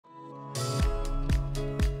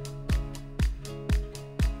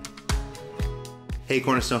Hey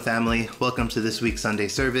Cornerstone family, welcome to this week's Sunday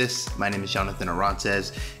service. My name is Jonathan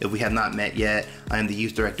Ariose. If we have not met yet, I am the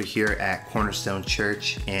youth director here at Cornerstone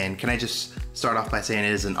Church. And can I just start off by saying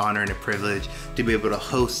it is an honor and a privilege to be able to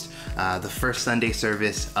host the first Sunday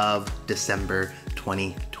service of December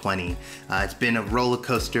 2020. It's been a roller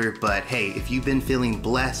coaster, but hey, if you've been feeling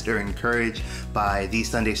blessed or encouraged by these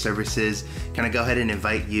Sunday services, can I go ahead and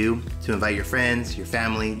invite you to invite your friends, your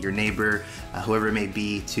family, your neighbor, whoever it may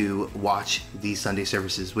be, to watch these Sunday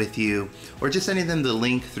services with you, or just sending them the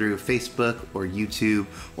link through Facebook or YouTube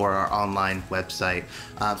or our online website.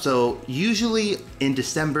 So usually in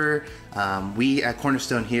December, we at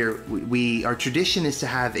Cornerstone here, our tradition is to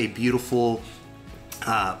have a beautiful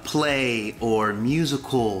play or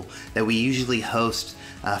musical that we usually host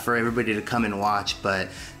for everybody to come and watch, but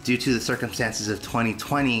due to the circumstances of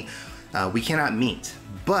 2020, we cannot meet.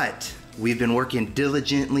 But we've been working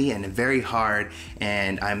diligently and very hard,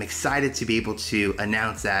 and I'm excited to be able to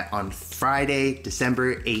announce that on Friday,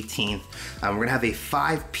 December 18th, we're gonna have a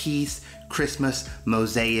 5-piece Christmas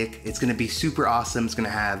mosaic. It's gonna be super awesome. It's gonna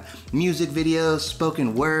have music videos,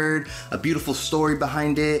 spoken word, a beautiful story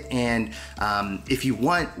behind it, and if you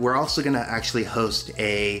want, we're also gonna actually host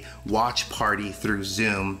a watch party through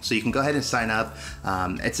Zoom, so you can go ahead and sign up.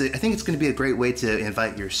 I think it's gonna be a great way to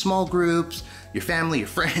invite your small groups, your family, your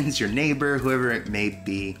friends, your neighbor, whoever it may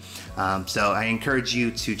be. So I encourage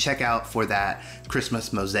you to check out for that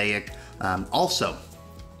Christmas mosaic. Also,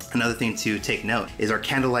 another thing to take note is our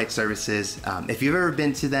candlelight services. If you've ever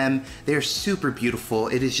been to them, they're super beautiful.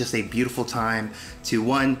 It is just a beautiful time to,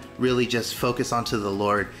 one, really just focus onto the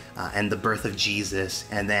Lord and the birth of Jesus.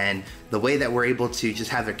 And then the way that we're able to just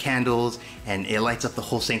have the candles and it lights up the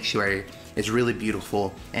whole sanctuary is really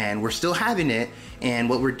beautiful. And we're still having it. And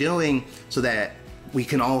what we're doing so that we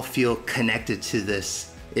can all feel connected to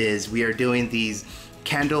this is we are doing these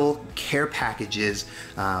candle care packages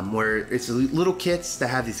where it's little kits that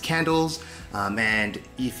have these candles, and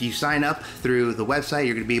if you sign up through the website,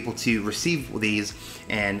 you're going to be able to receive these.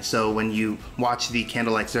 And so when you watch the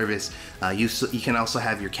candlelight service, you can also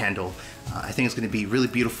have your candle. I think it's going to be really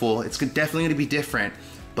beautiful. It's definitely going to be different,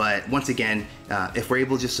 but once again, if we're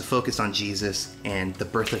able just to focus on Jesus and the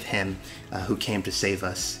birth of him who came to save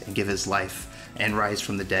us and give his life and rise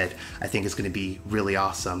from the dead, I think it's going to be really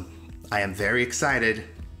awesome. I am very excited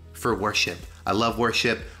for worship. I love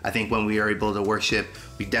worship. I think when we are able to worship,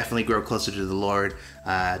 we definitely grow closer to the Lord,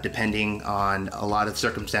 depending on a lot of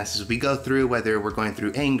circumstances we go through, whether we're going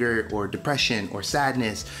through anger or depression or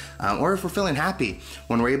sadness, or if we're feeling happy.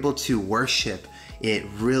 When we're able to worship, it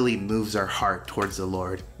really moves our heart towards the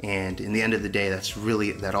Lord. And in the end of the day,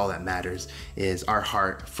 that all that matters is our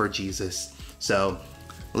heart for Jesus. So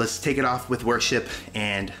let's take it off with worship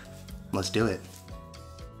and let's do it.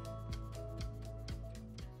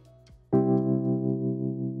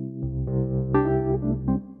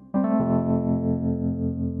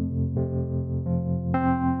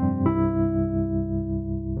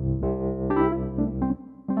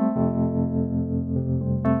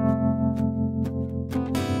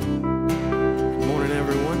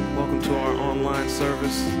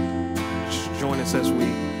 Service. Just join us as we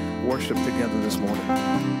worship together this morning.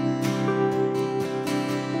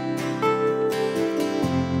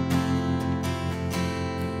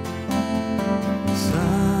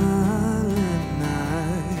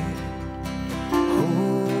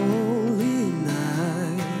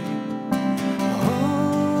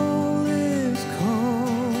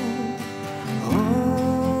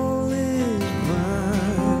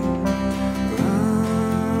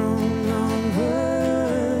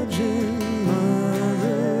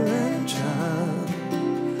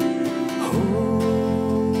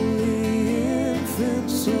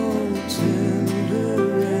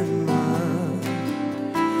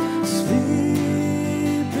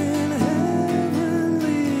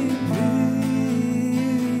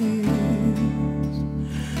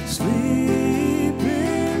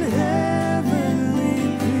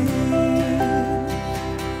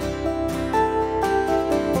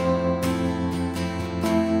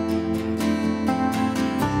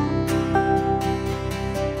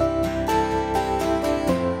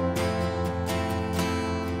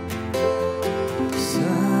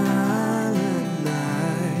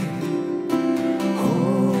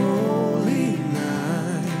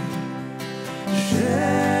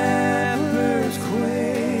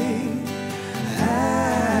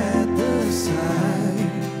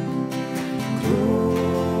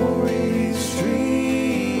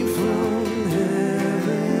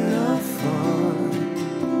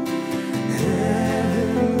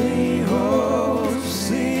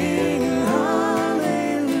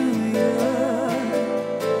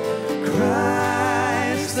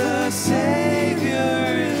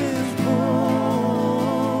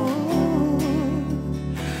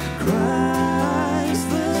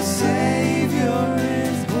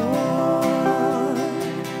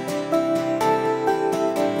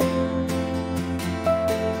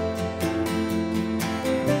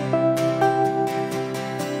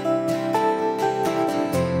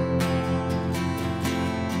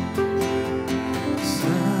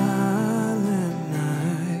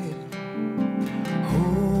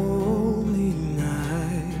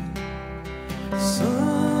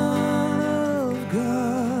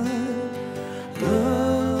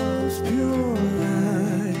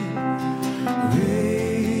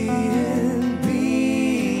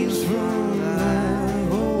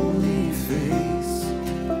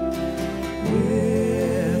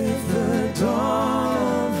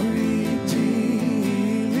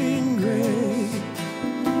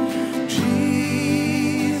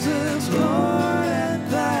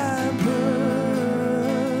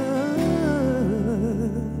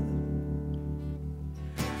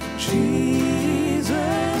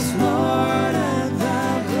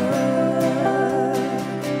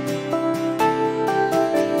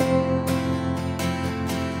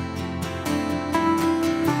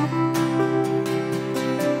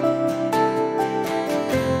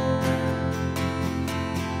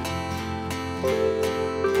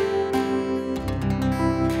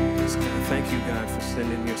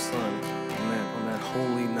 send in your Son on that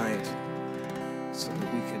holy night so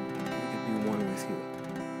that we could be one with you.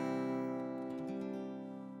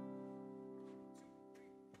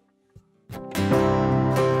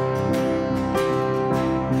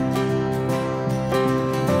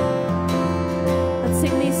 Let's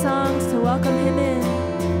sing these songs to welcome him in.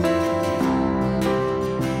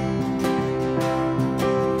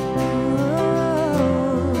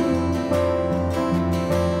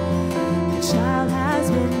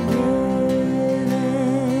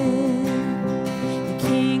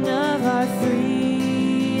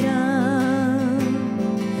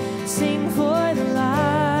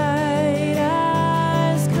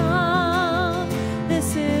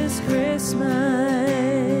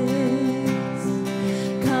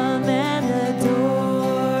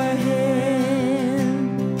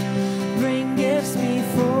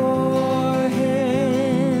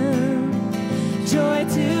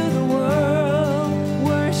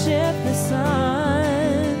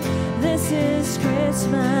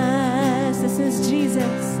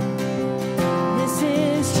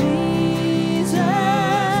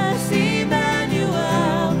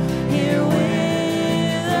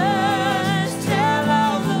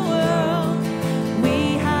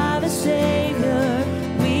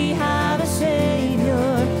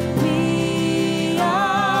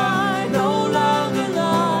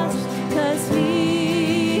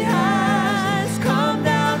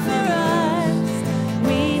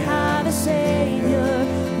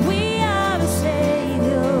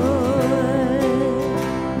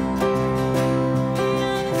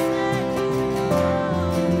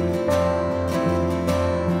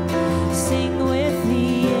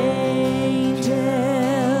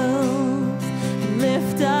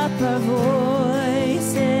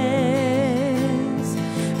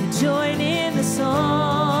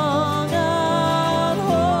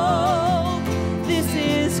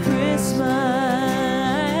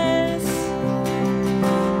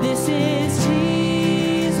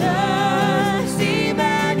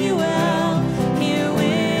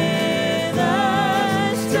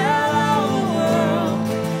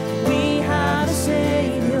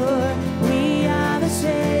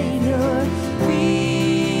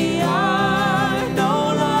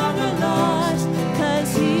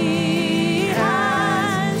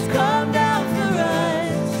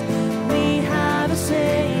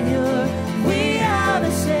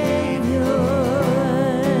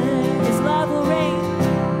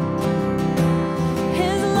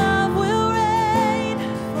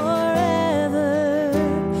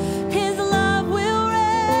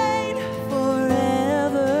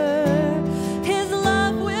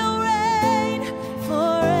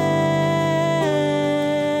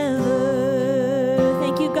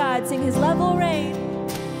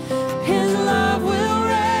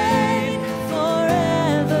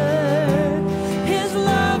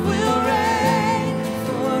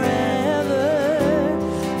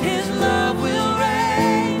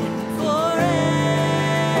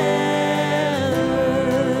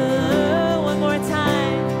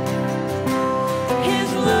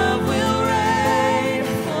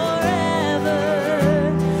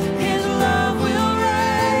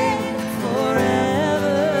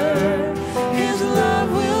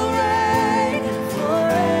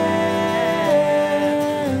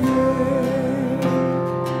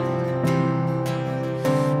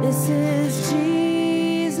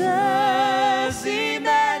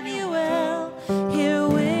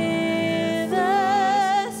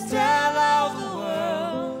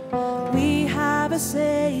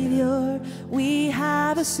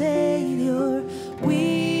 a Savior.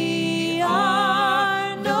 We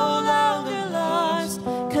are no longer lost,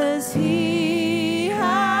 'cause He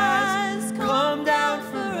has come down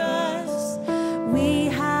for us. We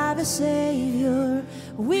have a Savior.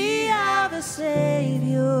 We have a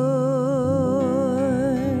Savior.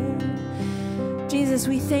 Jesus,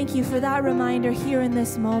 we thank you for that reminder here in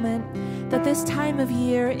this moment, that this time of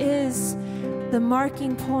year is the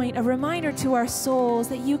marking point, a reminder to our souls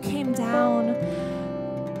that you came down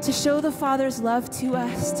to show the Father's love to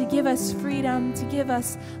us, to give us freedom, to give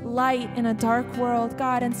us light in a dark world,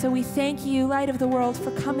 God. And so we thank you, Light of the World, for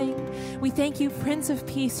coming. We thank you, Prince of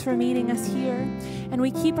Peace, for meeting us here. And we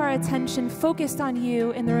keep our attention focused on you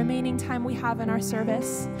in the remaining time we have in our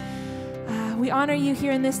service. We honor you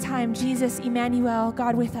here in this time, Jesus, Emmanuel,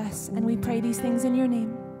 God with us. And we pray these things in your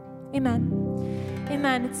name. Amen.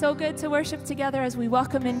 Amen. It's so good to worship together as we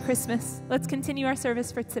welcome in Christmas. Let's continue our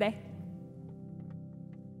service for today.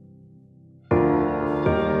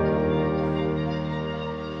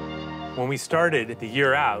 When we started the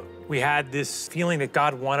year out, we had this feeling that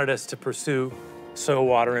God wanted us to pursue, sow,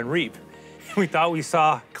 water, and reap. We thought we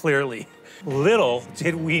saw clearly. Little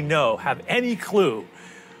did we have any clue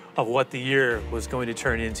of what the year was going to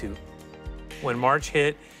turn into. When March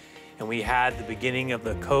hit and we had the beginning of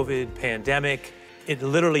the COVID pandemic, it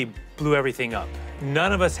literally blew everything up.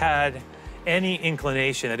 None of us had any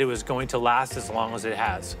inclination that it was going to last as long as it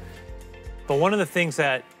has. But one of the things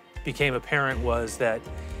that became apparent was that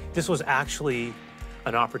this was actually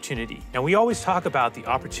an opportunity. Now, we always talk about the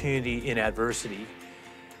opportunity in adversity,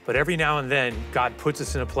 but every now and then, God puts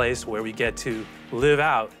us in a place where we get to live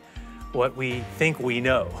out what we think we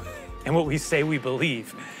know and what we say we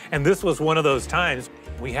believe. And this was one of those times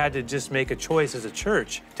we had to just make a choice as a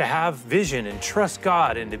church to have vision and trust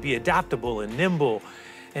God and to be adaptable and nimble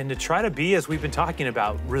and to try to be, as we've been talking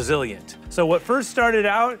about, resilient. So what first started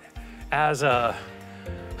out as a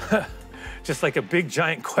just like a big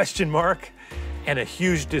giant question mark and a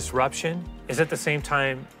huge disruption is at the same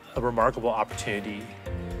time a remarkable opportunity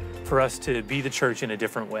for us to be the church in a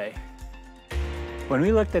different way. When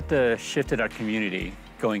we looked at the shift in our community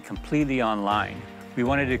going completely online, we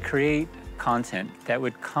wanted to create content that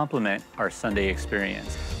would complement our Sunday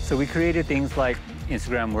experience. So we created things like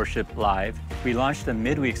Instagram Worship Live. We launched a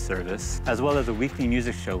midweek service, as well as a weekly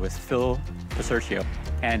music show with Phil Pasercio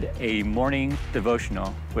and a morning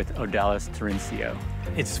devotional with Odalis Terencio.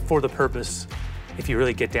 It's for the purpose, if you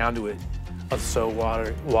really get down to it, of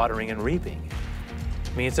watering and reaping.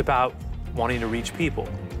 I mean, it's about wanting to reach people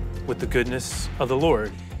with the goodness of the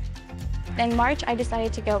Lord. In March, I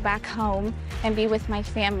decided to go back home and be with my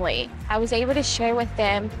family. I was able to share with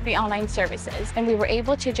them the online services, and we were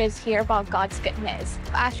able to just hear about God's goodness.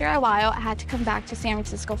 After a while, I had to come back to San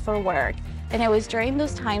Francisco for work, and it was during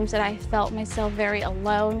those times that I felt myself very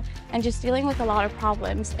alone and just dealing with a lot of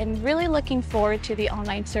problems and really looking forward to the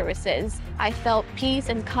online services. I felt peace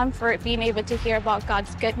and comfort being able to hear about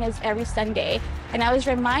God's goodness every Sunday, and I was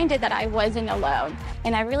reminded that I wasn't alone.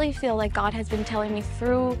 And I really feel like God has been telling me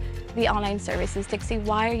through the online services, Dixie,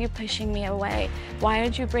 why are you pushing me away? Why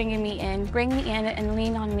aren't you bringing me in? Bring me in and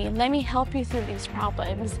lean on me. Let me help you through these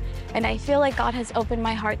problems. And I feel like God has opened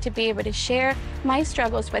my heart to be able to share my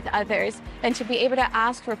struggles with others and to be able to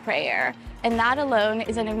ask for prayer. And that alone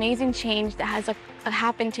is an amazing change that has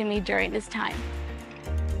happened to me during this time.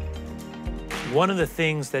 One of the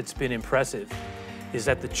things that's been impressive is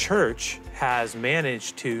that the church has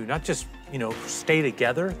managed to not just, stay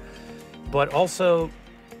together, but also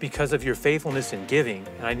because of your faithfulness in giving,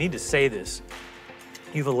 and I need to say this,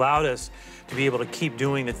 you've allowed us to be able to keep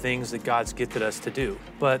doing the things that God's gifted us to do.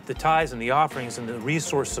 But the tithes and the offerings and the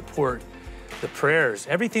resource support, the prayers,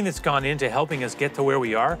 everything that's gone into helping us get to where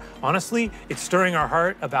we are, honestly, it's stirring our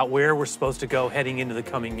heart about where we're supposed to go heading into the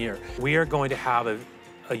coming year. We are going to have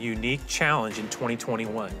a unique challenge in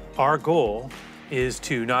 2021. Our goal is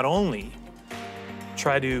to not only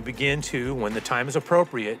try to begin to, when the time is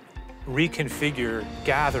appropriate, reconfigure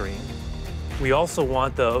gathering. We also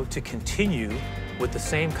want, though, to continue with the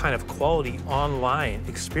same kind of quality online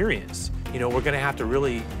experience. We're going to have to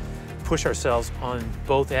really push ourselves on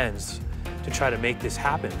both ends to try to make this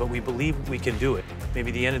happen, but we believe we can do it. Maybe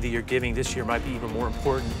the end of the year giving this year might be even more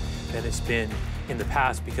important than it's been in the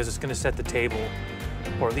past because it's going to set the table,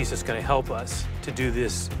 or at least it's going to help us to do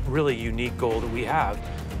this really unique goal that we have.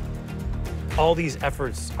 All these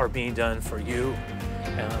efforts are being done for you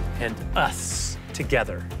and us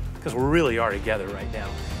together, because we really are together right now.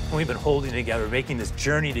 And we've been holding together, making this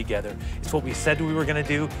journey together. It's what we said we were going to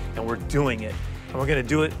do, and we're doing it. And we're going to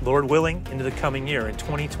do it, Lord willing, into the coming year. And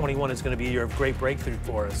 2021 is going to be a year of great breakthrough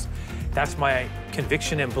for us. That's my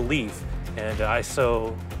conviction and belief. And I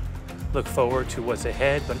so look forward to what's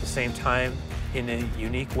ahead, but at the same time, in a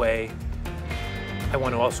unique way, I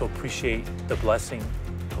want to also appreciate the blessing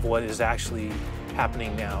of what is actually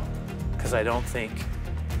happening now, because I don't think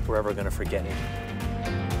we're ever going to forget it.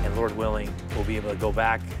 And Lord willing, we'll be able to go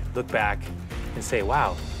back, look back, and say,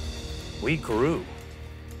 wow, we grew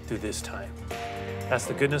through this time. That's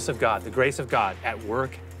the goodness of God, the grace of God at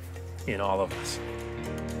work in all of us.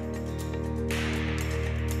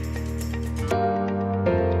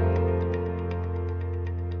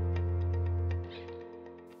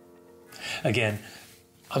 Again,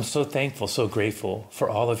 I'm so thankful, so grateful for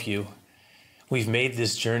all of you. We've made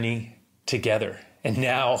this journey together, and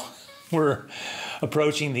now we're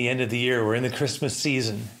approaching the end of the year. We're in the Christmas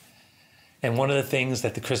season. And one of the things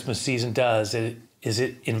that the Christmas season does is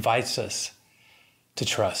it invites us to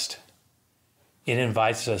trust. It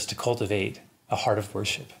invites us to cultivate a heart of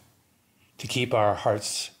worship, to keep our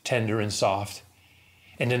hearts tender and soft,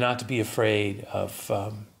 and to not to be afraid of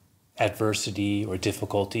adversity or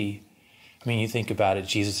difficulty. I mean, you think about it,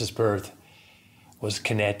 Jesus' birth was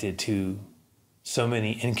connected to so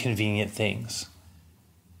many inconvenient things.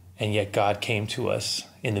 And yet God came to us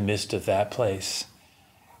in the midst of that place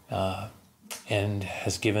and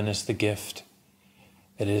has given us the gift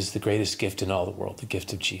that is the greatest gift in all the world, the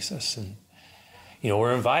gift of Jesus. And,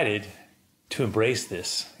 we're invited to embrace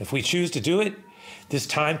this. If we choose to do it, this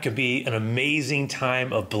time could be an amazing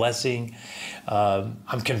time of blessing.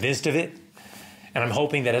 I'm convinced of it. And I'm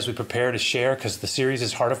hoping that as we prepare to share, because the series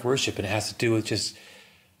is Heart of Worship, and it has to do with just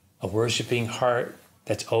a worshiping heart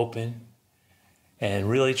that's open and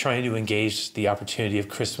really trying to engage the opportunity of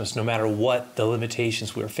Christmas, no matter what the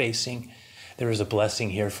limitations we're facing, there is a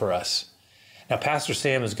blessing here for us. Now, Pastor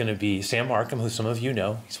Sam is going to be, Sam Markham, who some of you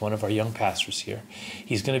know, he's one of our young pastors here.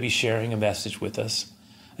 He's going to be sharing a message with us,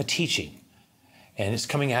 a teaching, and it's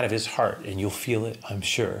coming out of his heart, and you'll feel it, I'm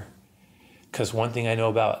sure. Because one thing I know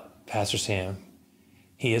about Pastor Sam,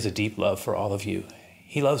 he has a deep love for all of you.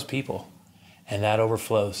 He loves people, and that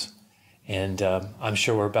overflows. And I'm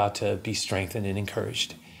sure we're about to be strengthened and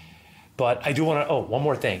encouraged. But I do want to, one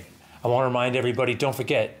more thing. I want to remind everybody, don't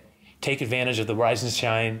forget, take advantage of the Rise and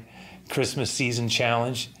Shine Christmas Season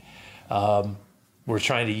Challenge. We're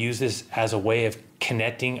trying to use this as a way of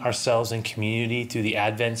connecting ourselves in community through the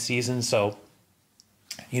Advent season. So,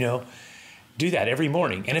 do that every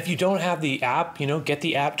morning. And if you don't have the app, get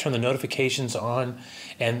the app, turn the notifications on,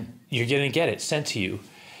 and you're going to get it sent to you.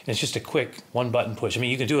 And it's just a quick one-button push. I mean,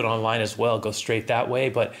 you can do it online as well, go straight that way,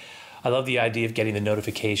 but I love the idea of getting the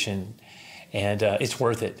notification, and it's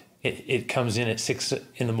worth it. It comes in at 6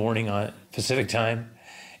 in the morning on Pacific time,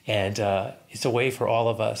 and it's a way for all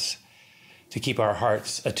of us to keep our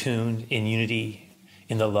hearts attuned in unity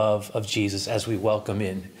in the love of Jesus as we welcome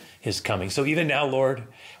in his coming. So even now, Lord,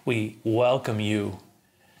 we welcome you.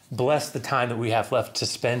 Bless the time that we have left to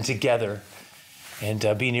spend together,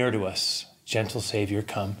 and be near to us. Gentle Savior,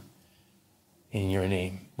 come. In your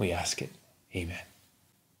name we ask it. Amen.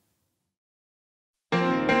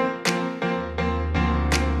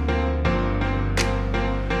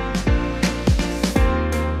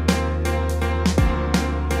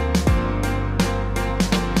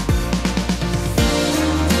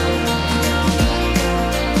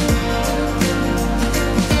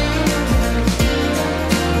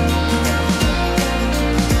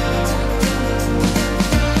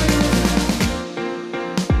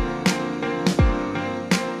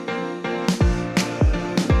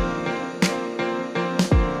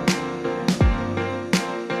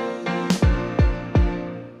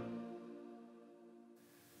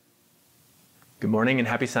 Good morning and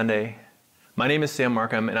happy Sunday. My name is Sam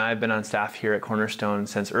Markham, and I've been on staff here at Cornerstone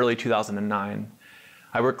since early 2009.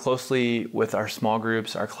 I work closely with our small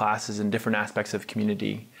groups, our classes, and different aspects of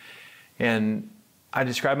community. And I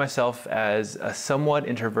describe myself as a somewhat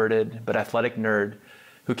introverted but athletic nerd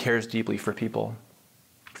who cares deeply for people.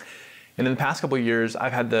 And in the past couple of years,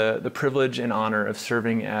 I've had the privilege and honor of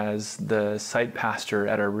serving as the site pastor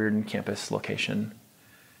at our Reuben campus location.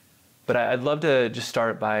 But I'd love to just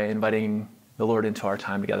start by inviting the Lord into our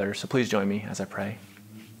time together. So please join me as I pray.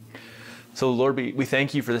 So Lord, we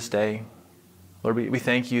thank you for this day. Lord, we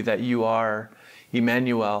thank you that you are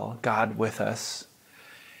Emmanuel, God with us.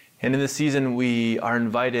 And in this season, we are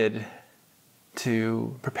invited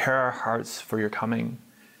to prepare our hearts for your coming.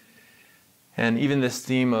 And even this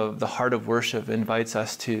theme of the heart of worship invites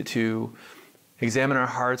us to examine our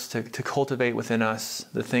hearts, to cultivate within us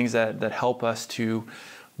the things that help us to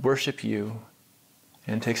worship you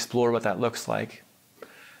and to explore what that looks like.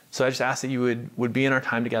 So I just ask that you would be in our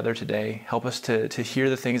time together today. Help us to hear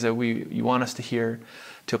the things that you want us to hear,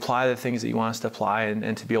 to apply the things that you want us to apply,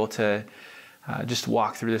 and to be able to just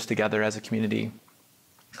walk through this together as a community.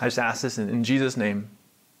 I just ask this in Jesus' name.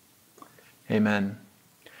 Amen.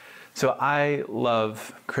 So I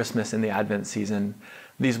love Christmas and the Advent season,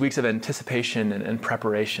 these weeks of anticipation and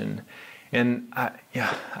preparation. And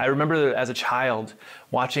I remember as a child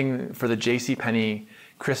watching for the JCPenney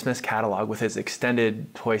Christmas catalog with its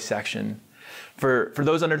extended toy section. For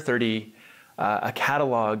those under 30, a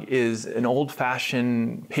catalog is an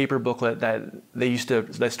old-fashioned paper booklet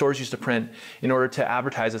that stores used to print in order to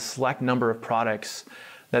advertise a select number of products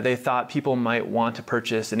that they thought people might want to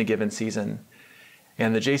purchase in a given season.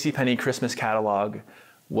 And the JCPenney Christmas catalog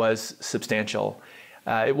was substantial.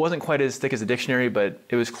 It wasn't quite as thick as a dictionary, but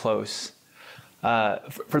it was close.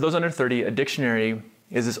 For those under 30, a dictionary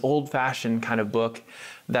is this old-fashioned kind of book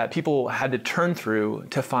that people had to turn through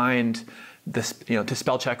to find this, to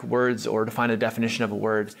spell check words or to find a definition of a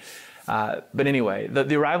word. But anyway,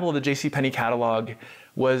 the arrival of the JCPenney catalog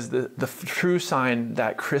was the true sign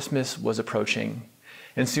that Christmas was approaching.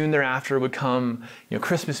 And soon thereafter would come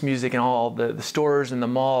Christmas music and all the stores and the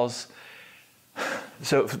malls.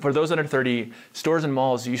 So for those under 30, stores and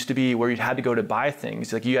malls used to be where you had to go to buy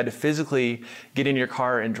things. Like you had to physically get in your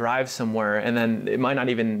car and drive somewhere, and then it might not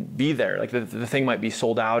even be there. Like the thing might be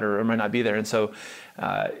sold out or it might not be there. And so,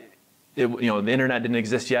 the internet didn't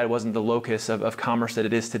exist yet. It wasn't the locus of commerce that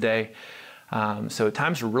it is today. So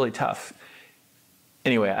times were really tough.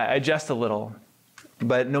 Anyway, I jest a little.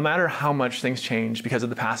 But no matter how much things change because of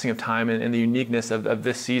the passing of time and the uniqueness of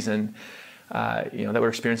this season, that we're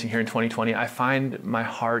experiencing here in 2020, I find my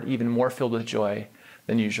heart even more filled with joy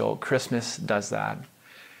than usual. Christmas does that.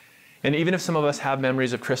 And even if some of us have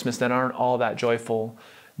memories of Christmas that aren't all that joyful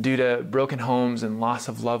due to broken homes and loss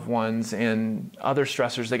of loved ones and other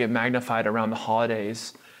stressors that get magnified around the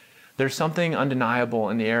holidays, there's something undeniable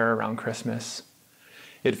in the air around Christmas.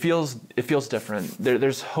 It feels different.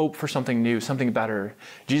 There's hope for something new, something better.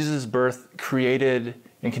 Jesus' birth created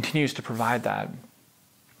and continues to provide that.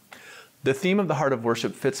 The theme of the Heart of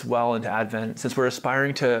Worship fits well into Advent, since we're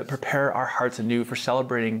aspiring to prepare our hearts anew for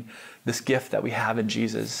celebrating this gift that we have in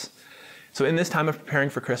Jesus. So in this time of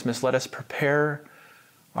preparing for Christmas, let us prepare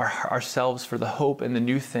ourselves for the hope and the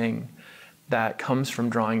new thing that comes from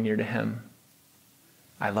drawing near to Him.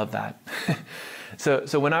 I love that.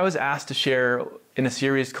 So when I was asked to share in a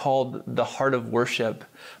series called The Heart of Worship,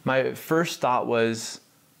 my first thought was,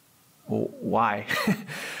 well, why?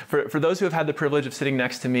 For those who have had the privilege of sitting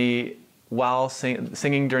next to me while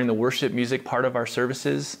singing during the worship music part of our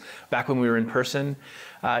services, back when we were in person,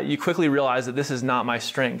 you quickly realize that this is not my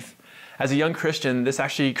strength. As a young Christian, this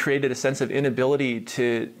actually created a sense of inability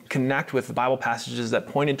to connect with the Bible passages that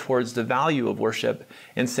pointed towards the value of worship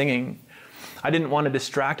and singing. I didn't want to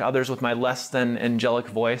distract others with my less than angelic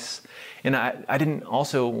voice, and I didn't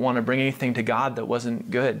also want to bring anything to God that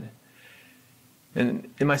wasn't good.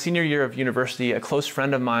 And in my senior year of university, a close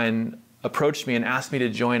friend of mine approached me and asked me to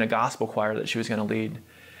join a gospel choir that she was going to lead.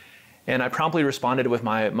 And I promptly responded with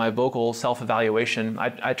my vocal self-evaluation.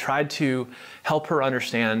 I tried to help her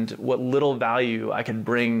understand what little value I could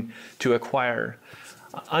bring to a choir.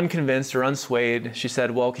 Unconvinced or unswayed, she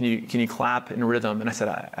said, well, can you clap in rhythm? And I said,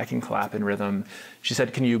 I can clap in rhythm. She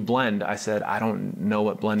said, can you blend? I said, I don't know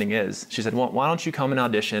what blending is. She said, well, why don't you come and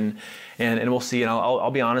audition and we'll see. And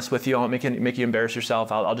I'll be honest with you. I won't make you embarrass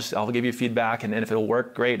yourself. I'll give you feedback, and if it'll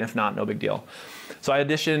work, great. And if not, no big deal. So I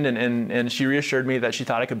auditioned, and she reassured me that she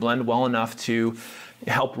thought I could blend well enough to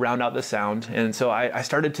help round out the sound. And so I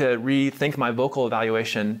started to rethink my vocal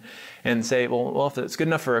evaluation and say, well, if it's good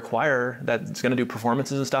enough for a choir that's going to do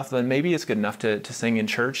performances and stuff, then maybe it's good enough to sing in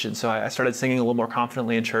church. And so I started singing a little more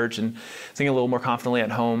confidently in church and singing a little more confidently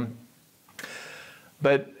at home.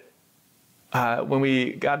 But when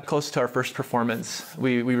we got close to our first performance,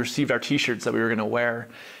 we received our T-shirts that we were going to wear.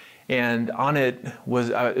 And on it was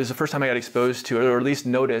the first time I got exposed to, or at least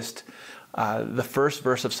noticed, the first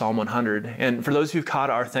verse of Psalm 100. And for those who've caught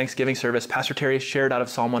our Thanksgiving service, Pastor Terry shared out of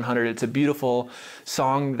Psalm 100. It's a beautiful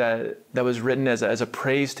song that was written as a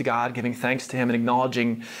praise to God, giving thanks to Him and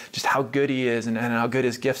acknowledging just how good He is and how good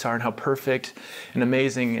His gifts are and how perfect and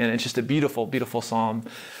amazing. And it's just a beautiful, beautiful psalm.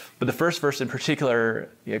 But the first verse in particular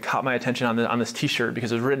caught my attention on this T-shirt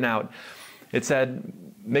because it was written out. It said,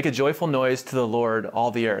 "Make a joyful noise to the Lord,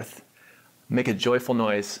 all the earth." Make a joyful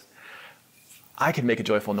noise. I could make a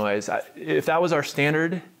joyful noise. If that was our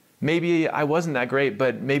standard, maybe I wasn't that great,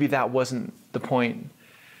 but maybe that wasn't the point.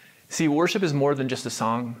 See, worship is more than just a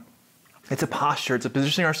song. It's a posture. It's a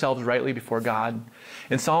positioning ourselves rightly before God.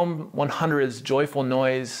 And Psalm 100's joyful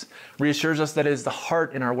noise reassures us that it is the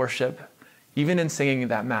heart in our worship, even in singing,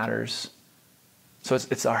 that matters. So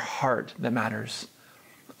it's our heart that matters.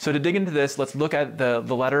 So to dig into this, let's look at the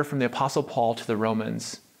letter from the Apostle Paul to the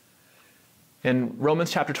Romans. And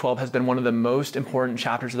Romans chapter 12 has been one of the most important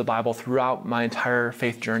chapters of the Bible throughout my entire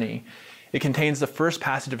faith journey. It contains the first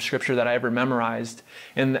passage of Scripture that I ever memorized,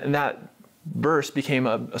 and that verse became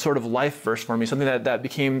a sort of life verse for me, something that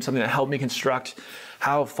became something that helped me construct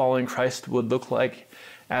how following Christ would look like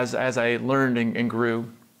as I learned and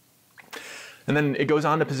grew. And then it goes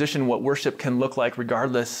on to position what worship can look like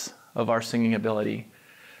regardless of our singing ability.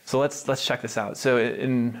 So let's check this out. So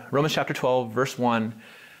in Romans chapter 12, verse 1,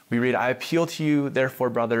 we read, "I appeal to you, therefore,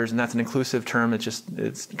 brothers," and that's an inclusive term.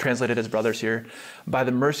 It's translated as brothers here, "by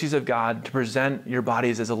the mercies of God, to present your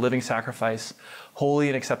bodies as a living sacrifice, holy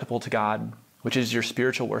and acceptable to God, which is your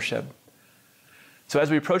spiritual worship." So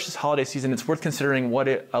as we approach this holiday season, it's worth considering what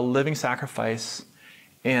a living sacrifice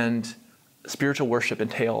and spiritual worship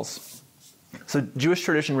entails. So Jewish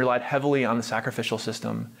tradition relied heavily on the sacrificial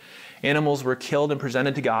system. Animals were killed and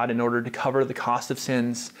presented to God in order to cover the cost of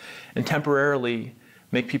sins and temporarily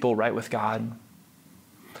make people right with God.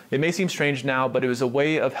 It may seem strange now, but it was a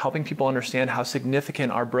way of helping people understand how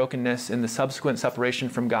significant our brokenness and the subsequent separation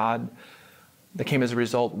from God that came as a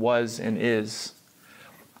result was and is.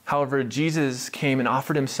 However, Jesus came and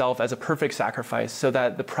offered himself as a perfect sacrifice so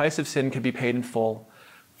that the price of sin could be paid in full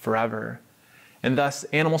forever. And thus,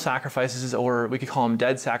 animal sacrifices, or we could call them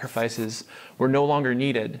dead sacrifices, were no longer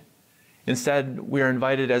needed. Instead, we are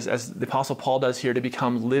invited, as the Apostle Paul does here, to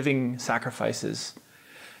become living sacrifices.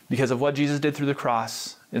 Because of what Jesus did through the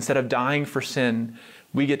cross, instead of dying for sin,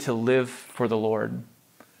 we get to live for the Lord.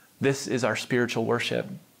 This is our spiritual worship.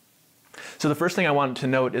 So the first thing I want to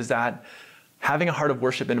note is that having a heart of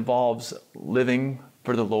worship involves living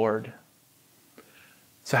for the Lord.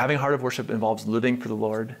 So having a heart of worship involves living for the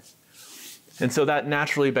Lord. And so that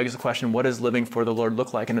naturally begs the question, what does living for the Lord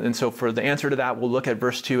look like? And so for the answer to that, we'll look at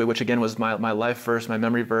verse 2, which again was my life verse, my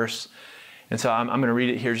memory verse. And so I'm going to read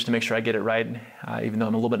it here just to make sure I get it right, even though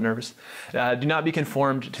I'm a little bit nervous. Do not be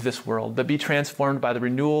conformed to this world, but be transformed by the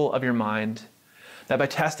renewal of your mind, that by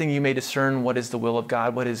testing you may discern what is the will of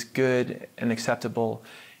God, what is good and acceptable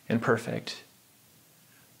and perfect.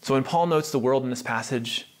 So when Paul notes the world in this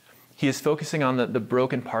passage, he is focusing on the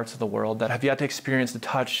broken parts of the world that have yet to experience the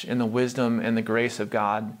touch and the wisdom and the grace of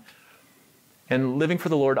God. And living for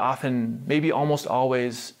the Lord often, maybe almost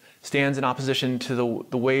always, stands in opposition to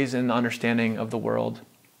the ways and the understanding of the world.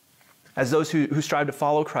 As those who strive to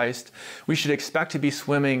follow Christ, we should expect to be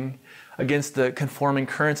swimming against the conforming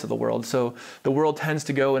currents of the world. So the world tends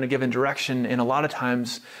to go in a given direction, and a lot of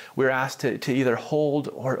times we're asked to either hold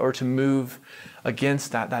or to move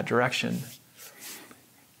against that direction.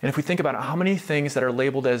 And if we think about it, how many things that are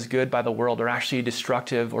labeled as good by the world are actually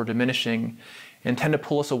destructive or diminishing and tend to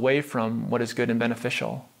pull us away from what is good and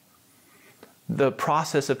beneficial? The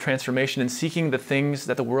process of transformation and seeking the things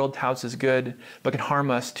that the world touts as good but can harm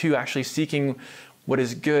us, to actually seeking what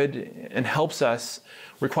is good and helps us,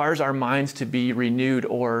 requires our minds to be renewed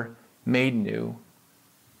or made new.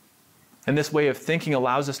 And this way of thinking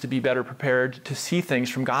allows us to be better prepared to see things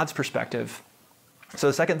from God's perspective. So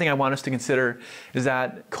the second thing I want us to consider is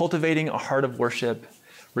that cultivating a heart of worship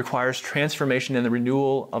requires transformation and the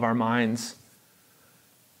renewal of our minds.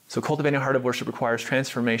 So cultivating a heart of worship requires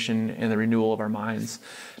transformation and the renewal of our minds.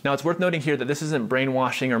 Now, it's worth noting here that this isn't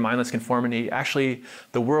brainwashing or mindless conformity. Actually,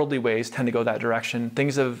 the worldly ways tend to go that direction.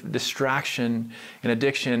 Things of distraction and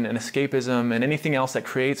addiction and escapism and anything else that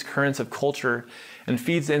creates currents of culture and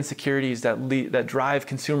feeds the insecurities that drive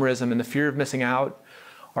consumerism and the fear of missing out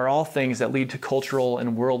are all things that lead to cultural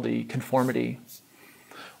and worldly conformity.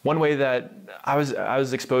 One way that I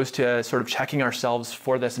was exposed to sort of checking ourselves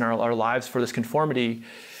for this in our lives for this conformity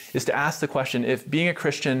is to ask the question, if being a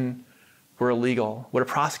Christian were illegal, would a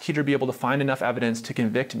prosecutor be able to find enough evidence to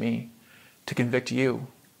convict me, to convict you?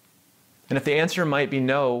 And if the answer might be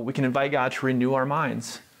no, we can invite God to renew our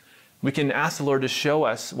minds. We can ask the Lord to show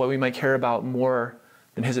us what we might care about more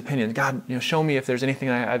than his opinion. God, show me if there's anything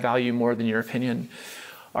I value more than your opinion.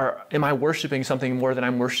 Or am I worshiping something more than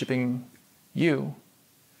I'm worshiping you?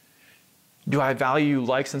 Do I value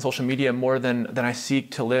likes on social media more than I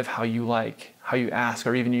seek to live how you like, how you ask,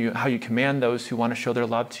 or even how you command those who want to show their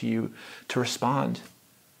love to you to respond?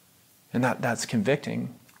 And that's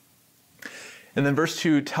convicting. And then verse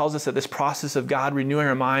 2 tells us that this process of God renewing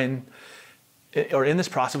our mind, or in this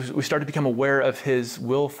process, we start to become aware of his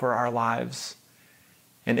will for our lives.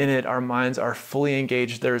 And in it, our minds are fully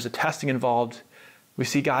engaged. There is a testing involved. We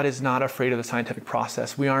see God is not afraid of the scientific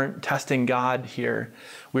process. We aren't testing God here.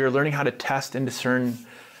 We are learning how to test and discern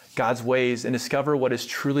God's ways and discover what is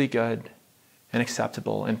truly good and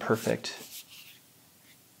acceptable and perfect.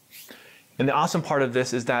 And the awesome part of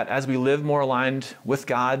this is that as we live more aligned with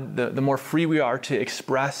God, the more free we are to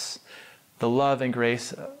express the love and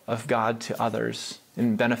grace of God to others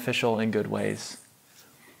in beneficial and good ways.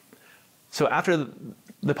 So after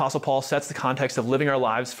the Apostle Paul sets the context of living our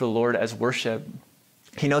lives for the Lord as worship,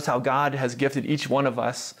 he knows how God has gifted each one of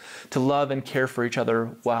us to love and care for each other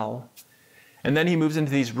well. And then he moves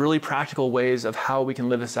into these really practical ways of how we can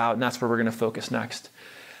live this out, and that's where we're going to focus next.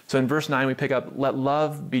 So in verse 9, we pick up, let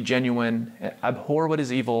love be genuine, abhor what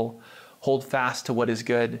is evil, hold fast to what is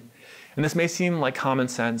good. And this may seem like common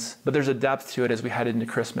sense, but there's a depth to it as we head into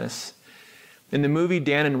Christmas. In the movie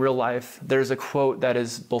Dan in Real Life, there's a quote that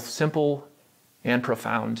is both simple and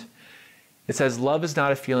profound. It says, love is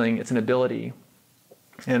not a feeling, it's an ability.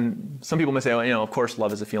 And some people may say, well, of course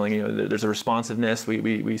love is a feeling. There's a responsiveness.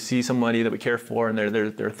 We see somebody that we care for, and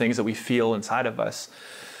there are things that we feel inside of us.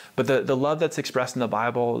 But the love that's expressed in the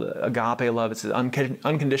Bible, the agape love, it's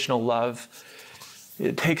unconditional love.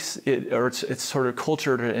 It's sort of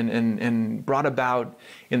cultured and brought about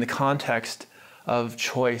in the context of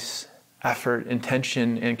choice, effort,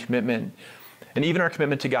 intention, and commitment. And even our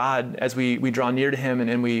commitment to God as we draw near to him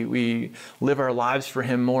and we live our lives for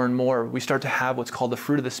him more and more, we start to have what's called the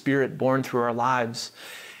fruit of the Spirit born through our lives.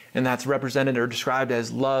 And that's represented or described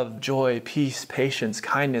as love, joy, peace, patience,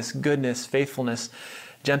 kindness, goodness, faithfulness,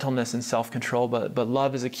 gentleness, and self-control. But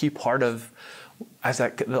love is a key part of as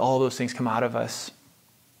all those things come out of us.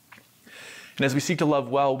 And as we seek to love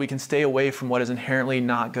well, we can stay away from what is inherently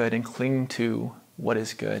not good and cling to what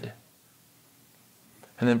is good.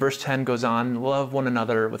 And then verse 10 goes on, love one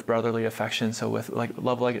another with brotherly affection. So with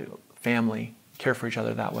love like family, care for each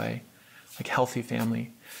other that way, like healthy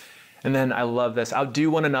family. And then I love this, outdo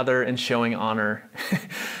one another in showing honor.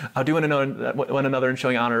 Outdo one another in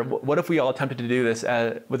showing honor. What if we all attempted to do this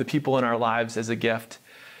with the people in our lives as a gift?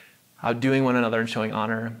 Outdoing one another and showing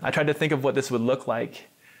honor. I tried to think of what this would look like.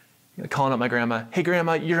 Calling up my grandma, hey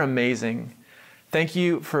grandma, you're amazing. Thank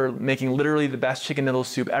you for making literally the best chicken noodle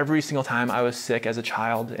soup every single time I was sick as a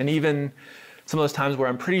child. And even some of those times where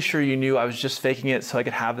I'm pretty sure you knew I was just faking it so I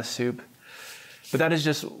could have the soup. But that is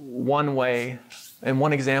just one way and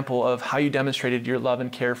one example of how you demonstrated your love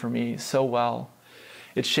and care for me so well.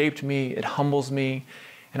 It shaped me, it humbles me,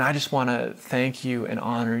 and I just want to thank you and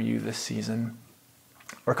honor you this season.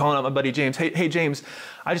 Or calling up my buddy James, hey James,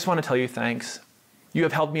 I just want to tell you thanks. You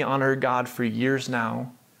have helped me honor God for years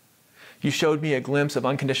now. You showed me a glimpse of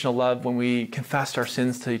unconditional love when we confessed our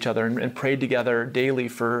sins to each other and prayed together daily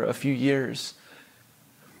for a few years.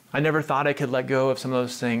 I never thought I could let go of some of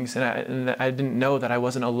those things, and I didn't know that I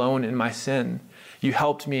wasn't alone in my sin. You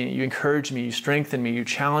helped me, you encouraged me, you strengthened me, you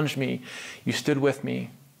challenged me, you stood with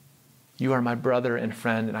me. You are my brother and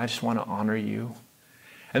friend, and I just want to honor you.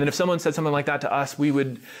 And then if someone said something like that to us, we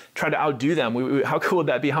would try to outdo them. How cool would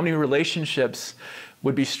that be? How many relationships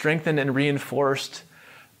would be strengthened and reinforced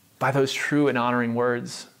by those true and honoring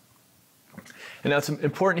words? And now it's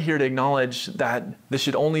important here to acknowledge that this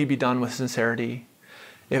should only be done with sincerity.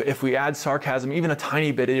 If we add sarcasm, even a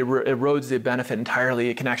tiny bit, it erodes the benefit entirely.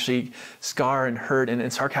 It can actually scar and hurt,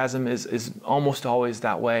 and sarcasm is almost always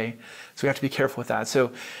that way. So we have to be careful with that.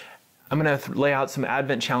 So I'm going to lay out some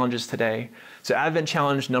Advent challenges today. So Advent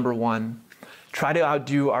challenge number 1, try to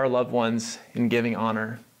outdo our loved ones in giving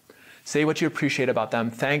honor. Say what you appreciate about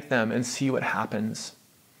them, thank them, and see what happens.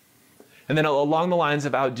 And then along the lines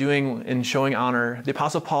of outdoing and showing honor, the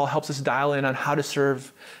Apostle Paul helps us dial in on how to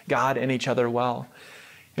serve God and each other well.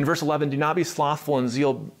 In verse 11, do not be slothful in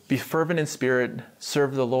zeal, be fervent in spirit,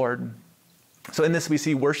 serve the Lord. So in this we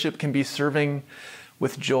see worship can be serving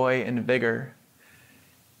with joy and vigor.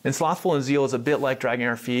 And slothful in zeal is a bit like dragging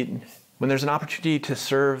our feet. When there's an opportunity to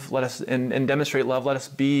serve, let us and demonstrate love, let us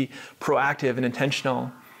be proactive and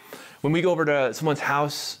intentional. When we go over to someone's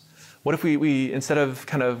house, what if we instead of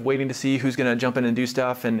kind of waiting to see who's going to jump in and do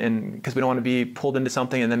stuff and because we don't want to be pulled into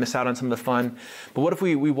something and then miss out on some of the fun, but what if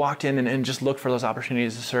we walked in and just looked for those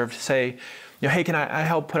opportunities to serve, to say, hey, can I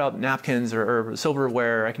help put out napkins or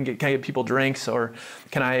silverware? Can I get people drinks, or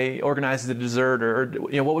can I organize the dessert, or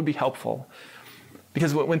what would be helpful?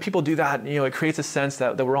 Because when people do that, it creates a sense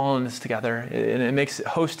that we're all in this together, and it makes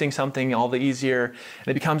hosting something all the easier.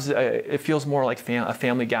 And it feels more like a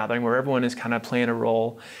family gathering where everyone is kind of playing a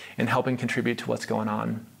role and helping contribute to what's going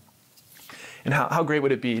on. And how great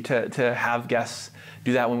would it be to have guests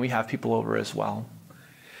do that when we have people over as well?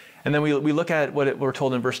 And then we look at what we're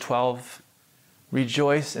told in verse 12: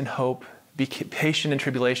 rejoice in hope, be patient in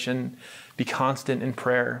tribulation, be constant in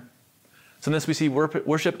prayer. So in this we see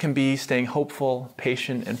worship can be staying hopeful,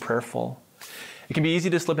 patient, and prayerful. It can be easy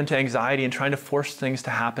to slip into anxiety and trying to force things to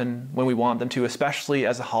happen when we want them to, especially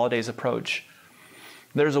as the holidays approach.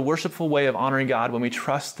 There's a worshipful way of honoring God when we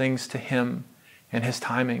trust things to Him and His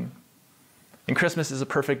timing. And Christmas is a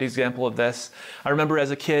perfect example of this. I remember as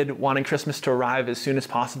a kid wanting Christmas to arrive as soon as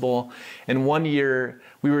possible. And one year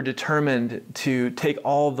we were determined to take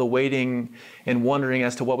all the waiting and wondering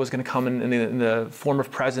as to what was going to come in the form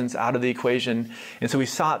of presents out of the equation. And so we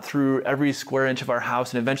sought through every square inch of our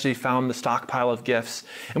house and eventually found the stockpile of gifts.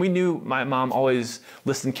 And we knew my mom always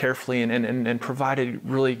listened carefully and provided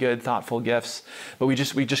really good, thoughtful gifts. But we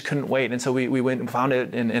just couldn't wait. And so we went and found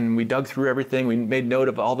it and we dug through everything. We made note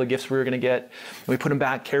of all the gifts we were going to get. And we put them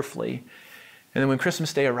back carefully. And then when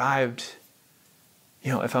Christmas Day arrived,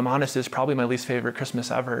 if I'm honest, it's probably my least favorite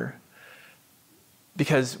Christmas ever.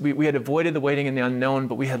 Because we had avoided the waiting and the unknown,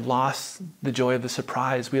 but we had lost the joy of the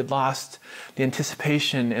surprise. We had lost the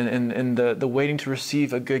anticipation and the waiting to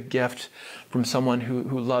receive a good gift from someone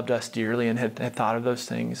who loved us dearly and had thought of those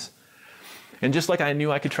things. And just like I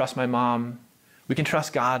knew I could trust my mom, we can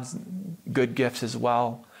trust God's good gifts as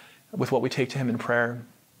well with what we take to Him in prayer.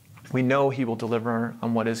 We know He will deliver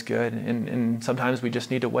on what is good, and sometimes we just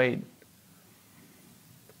need to wait.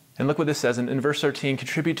 And look what this says in verse 13,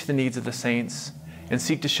 contribute to the needs of the saints and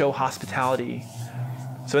seek to show hospitality.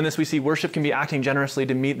 So in this we see worship can be acting generously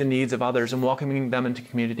to meet the needs of others and welcoming them into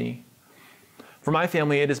community. For my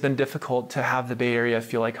family, it has been difficult to have the Bay Area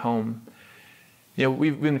feel like home. You know,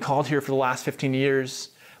 we've been called here for the last 15 years,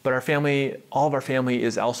 but our family, all of our family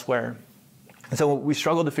is elsewhere. And so we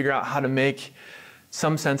struggle to figure out how to make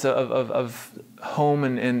some sense of home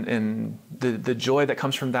and the joy that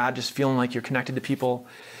comes from that, just feeling like you're connected to people.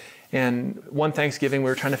 And one Thanksgiving, we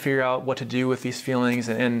were trying to figure out what to do with these feelings.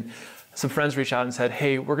 And some friends reached out and said,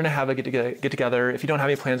 hey, we're going to have a get-together. If you don't have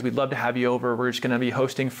any plans, we'd love to have you over. We're just going to be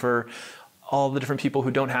hosting for all the different people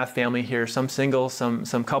who don't have family here, some single,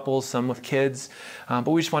 some couples, some with kids. But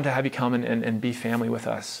we just want to have you come and be family with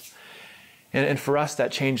us. And for us,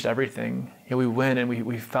 that changed everything. You know, we went and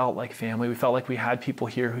we felt like family. We felt like we had people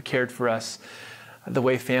here who cared for us the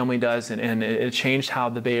way family does. And it changed how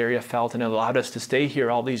the Bay Area felt, and it allowed us to stay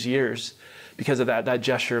here all these years because of that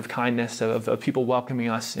gesture of kindness, of people welcoming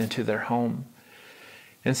us into their home.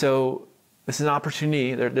 And so this is an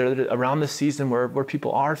opportunity they're around this season where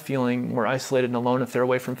people are feeling more isolated and alone if they're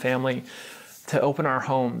away from family, to open our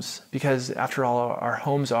homes, because after all, our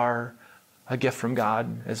homes are a gift from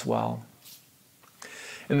God as well.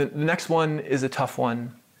 And the next one is a tough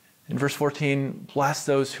one. In verse 14, bless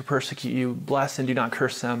those who persecute you, bless and do not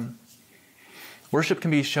curse them. Worship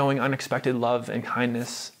can be showing unexpected love and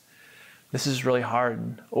kindness. This is really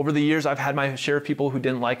hard. Over the years, I've had my share of people who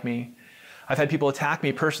didn't like me. I've had people attack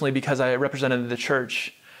me personally because I represented the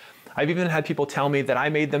church. I've even had people tell me that I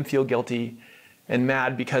made them feel guilty and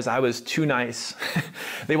mad because I was too nice.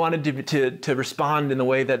 They wanted to respond in the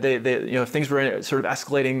way that they you know, if things were sort of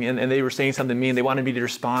escalating and they were saying something mean, they wanted me to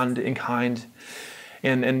respond in kind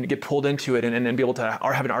and get pulled into it and be able to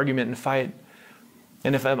have an argument and fight.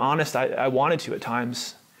 And if I'm honest, I wanted to at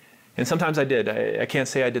times. And sometimes I did. I can't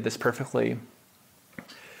say I did this perfectly.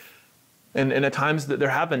 And at times there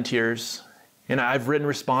have been tears. And I've written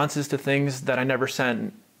responses to things that I never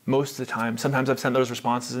sent most of the time. Sometimes I've sent those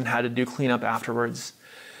responses and had to do cleanup afterwards.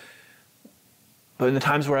 But in the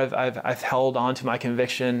times where I've held on to my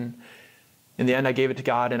conviction, in the end I gave it to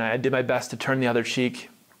God and I did my best to turn the other cheek.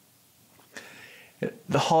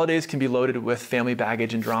 The holidays can be loaded with family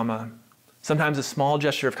baggage and drama. Sometimes a small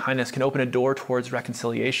gesture of kindness can open a door towards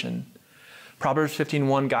reconciliation. Proverbs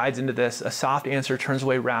 15:1 guides into this. A soft answer turns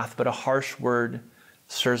away wrath, but a harsh word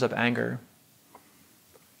stirs up anger.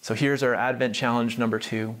 So here's our Advent challenge number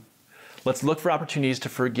 2. Let's look for opportunities to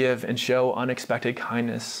forgive and show unexpected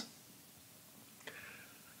kindness.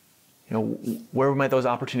 You know, where might those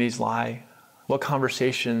opportunities lie? What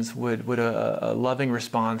conversations would a loving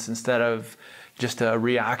response instead of just a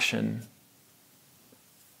reaction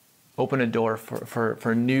open a door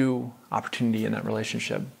for new opportunity in that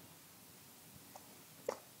relationship?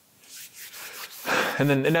 And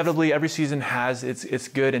then inevitably, every season has its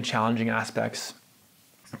good and challenging aspects.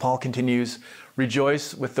 Paul continues,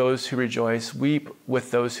 rejoice with those who rejoice, weep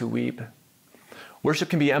with those who weep. Worship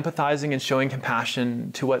can be empathizing and showing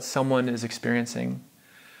compassion to what someone is experiencing.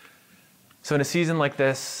 So in a season like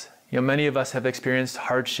this, you know, many of us have experienced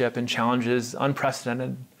hardship and challenges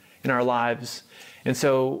unprecedented in our lives. And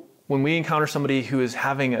so when we encounter somebody who is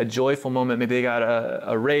having a joyful moment, maybe they got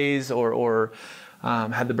a raise or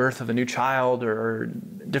had the birth of a new child or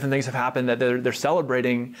different things have happened that they're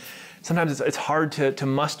celebrating, sometimes it's hard to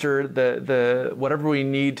muster the whatever we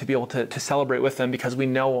need to be able to celebrate with them, because we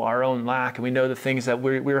know our own lack and we know the things that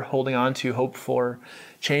we're holding on to, hope for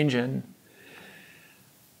change in.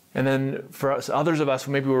 And then for us, others of us,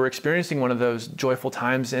 maybe we're experiencing one of those joyful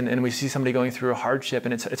times and we see somebody going through a hardship,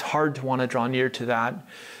 and it's hard to want to draw near to that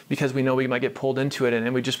because we know we might get pulled into it,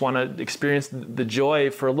 and we just want to experience the joy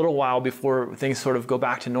for a little while before things sort of go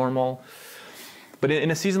back to normal. But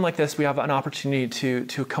in a season like this, we have an opportunity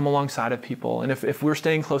to come alongside of people. And if we're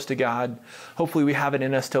staying close to God, hopefully we have it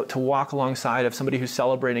in us to walk alongside of somebody who's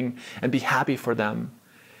celebrating and be happy for them,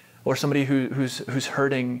 or somebody who's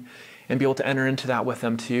hurting, and be able to enter into that with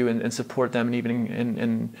them too and support them, and even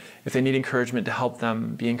and if they need encouragement, to help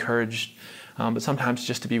them be encouraged, but sometimes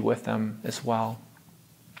just to be with them as well.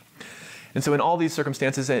 And so in all these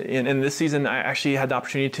circumstances, in this season, I actually had the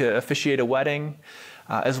opportunity to officiate a wedding,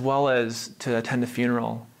 as well as to attend a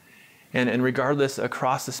funeral. And regardless,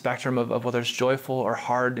 across the spectrum of whether it's joyful or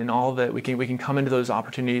hard, in all of it, we can come into those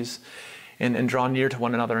opportunities and draw near to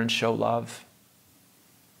one another and show love.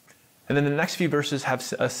 And then the next few verses have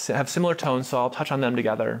similar tones, so I'll touch on them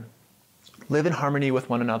together. Live in harmony with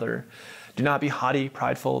one another. Do not be haughty,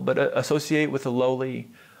 prideful, but associate with the lowly.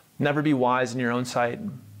 Never be wise in your own sight.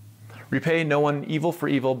 Repay no one evil for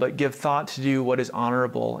evil, but give thought to do what is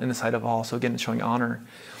honorable in the sight of all. So again, showing honor.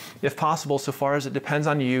 If possible, so far as it depends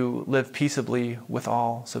on you, live peaceably with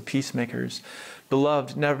all. So peacemakers.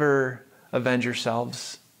 Beloved, never avenge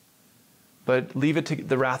yourselves, but leave it to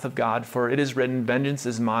the wrath of God, for it is written, vengeance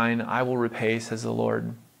is mine, I will repay, says the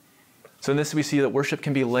Lord. So in this we see that worship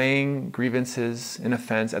can be laying grievances and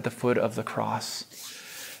offense at the foot of the cross.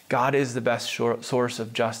 God is the best source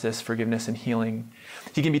of justice, forgiveness, and healing.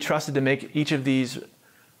 He can be trusted to make each of these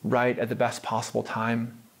right at the best possible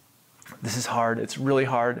time. This is hard. It's really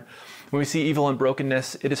hard. When we see evil and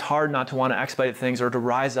brokenness, it is hard not to want to expedite things or to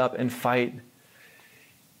rise up and fight.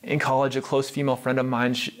 In college, a close female friend of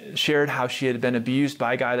mine shared how she had been abused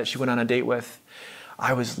by a guy that she went on a date with.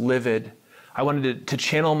 I was livid. I wanted to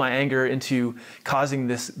channel my anger into causing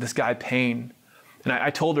this guy pain. And I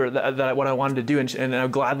told her that what I wanted to do, and I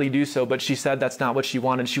would gladly do so, but she said that's not what she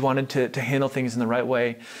wanted. She wanted to handle things in the right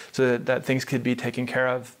way so that things could be taken care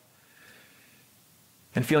of.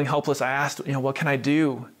 And feeling helpless, I asked, what can I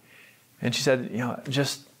do? And she said,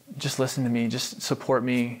 just listen to me, just support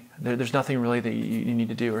me. There's nothing really that you need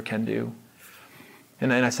to do or can do.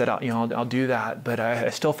 And then I said, I'll do that. But I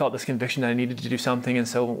still felt this conviction that I needed to do something. And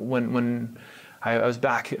so when I was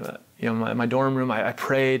back, in my dorm room, I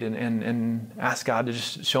prayed and asked God to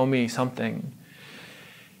just show me something.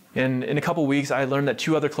 And in a couple weeks, I learned that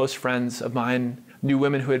 2 other close friends of mine knew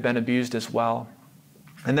women who had been abused as well.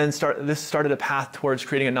 And then this started a path towards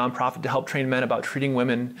creating a nonprofit to help train men about treating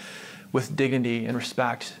women with dignity and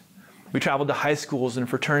respect. We traveled to high schools and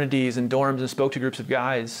fraternities and dorms and spoke to groups of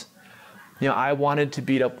guys. I wanted to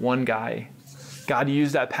beat up one guy. God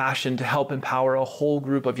used that passion to help empower a whole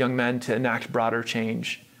group of young men to enact broader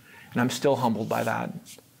change. And I'm still humbled by that.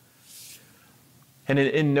 And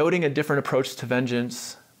in noting a different approach to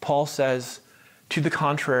vengeance, Paul says, to the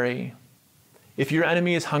contrary, if your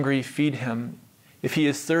enemy is hungry, feed him. If he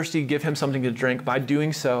is thirsty, give him something to drink. By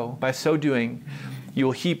so doing, you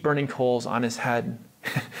will heap burning coals on his head.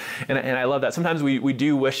 and I love that. Sometimes we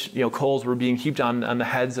do wish coals were being heaped on the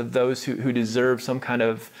heads of those who deserve some kind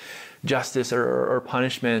of justice or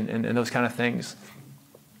punishment and those kind of things.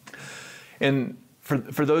 And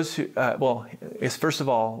for those who, first of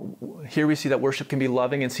all, here we see that worship can be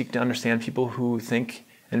loving and seek to understand people who think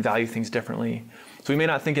and value things differently. So we may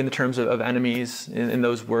not think in the terms of enemies in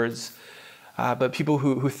those words, but people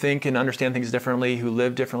who think and understand things differently, who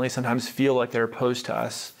live differently, sometimes feel like they're opposed to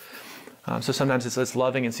us. So sometimes it's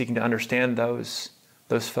loving and seeking to understand those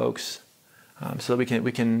folks, so that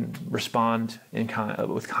we can respond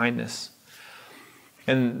with kindness.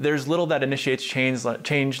 And there's little that initiates change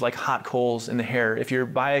like hot coals in the hair. If you're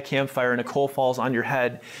by a campfire and a coal falls on your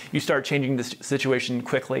head, you start changing the situation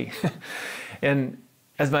quickly. And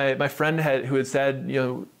as my friend who had said,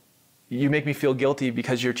 you make me feel guilty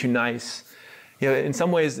because you're too nice. In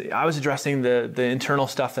some ways, I was addressing the internal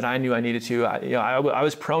stuff that I knew I needed to. I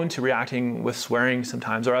was prone to reacting with swearing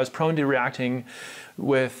sometimes, or I was prone to reacting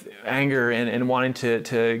with anger and wanting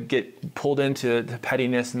to get pulled into the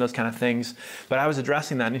pettiness and those kind of things. But I was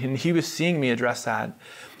addressing that, and he was seeing me address that.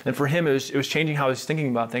 And for him, it was changing how I was thinking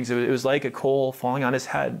about things. It was like a coal falling on his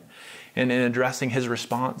head and addressing his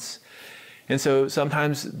response. And so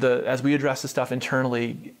sometimes as we address the stuff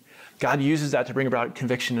internally, God uses that to bring about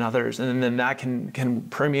conviction in others, and then that can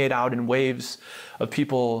permeate out in waves of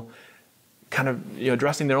people kind of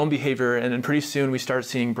addressing their own behavior, and then pretty soon we start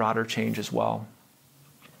seeing broader change as well.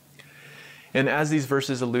 And as these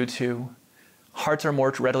verses allude to, hearts are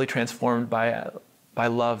more readily transformed by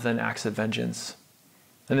love than acts of vengeance.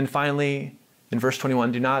 And then finally, in verse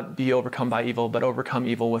 21, do not be overcome by evil, but overcome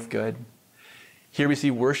evil with good. Here we see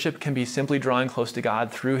worship can be simply drawing close to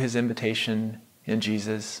God through his invitation in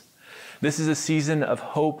Jesus. This is a season of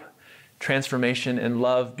hope, transformation, and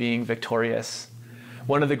love being victorious.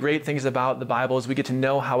 One of the great things about the Bible is we get to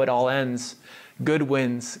know how it all ends. Good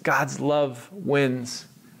wins. God's love wins.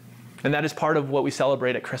 And that is part of what we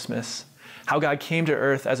celebrate at Christmas. How God came to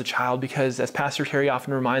earth as a child, because as Pastor Terry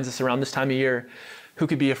often reminds us around this time of year, who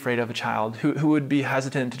could be afraid of a child? Who would be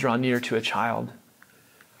hesitant to draw near to a child?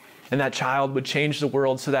 And that child would change the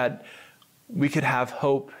world so that we could have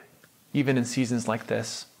hope even in seasons like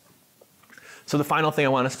this. So the final thing I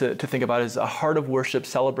want us to think about is a heart of worship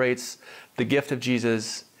celebrates the gift of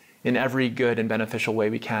Jesus in every good and beneficial way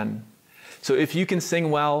we can. So if you can sing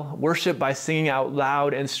well, worship by singing out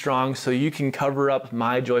loud and strong so you can cover up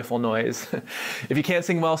my joyful noise. If you can't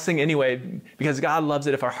sing well, sing anyway, because God loves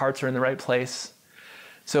it if our hearts are in the right place.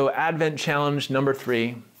 So Advent challenge number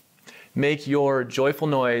 3, make your joyful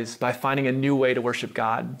noise by finding a new way to worship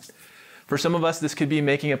God. For some of us, this could be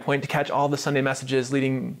making a point to catch all the Sunday messages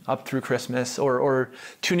leading up through Christmas, or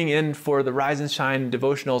tuning in for the Rise and Shine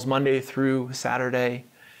devotionals Monday through Saturday.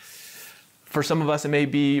 For some of us, it may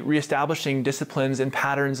be reestablishing disciplines and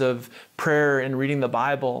patterns of prayer and reading the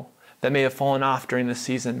Bible that may have fallen off during this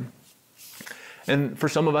season. And for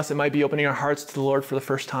some of us, it might be opening our hearts to the Lord for the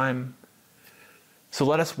first time. So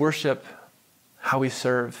let us worship how we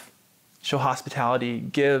serve, show hospitality,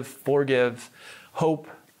 give, forgive, hope,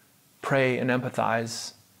 pray, and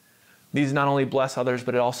empathize. These not only bless others,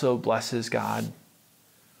 but it also blesses God.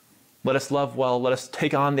 Let us love well. Let us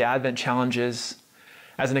take on the Advent challenges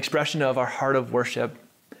as an expression of our heart of worship.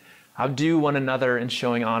 Outdo one another in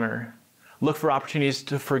showing honor. Look for opportunities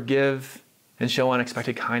to forgive and show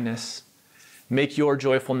unexpected kindness. Make your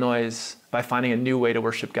joyful noise by finding a new way to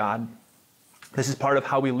worship God. This is part of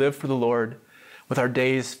how we live for the Lord, with our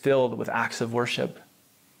days filled with acts of worship.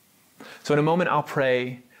 So in a moment, I'll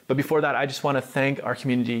pray. But before that, I just want to thank our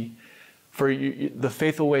community for the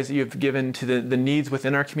faithful ways that you've given to the needs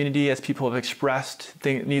within our community as people have expressed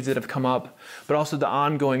needs that have come up, but also the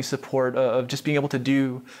ongoing support of just being able to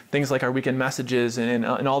do things like our weekend messages and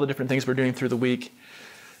all the different things we're doing through the week.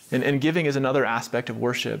 And giving is another aspect of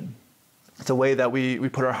worship. It's a way that we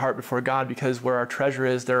put our heart before God, because where our treasure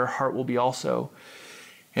is, there our heart will be also.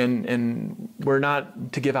 And we're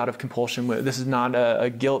not to give out of compulsion. This is not a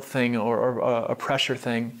guilt thing or a pressure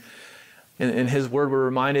thing. In His Word, we're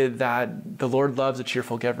reminded that the Lord loves a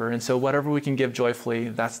cheerful giver. And so whatever we can give joyfully,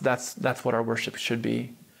 that's what our worship should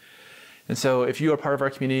be. And so if you are part of our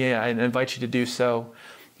community, I invite you to do so.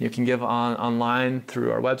 You can give online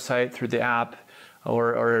through our website, through the app,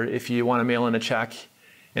 or if you want to mail in a check.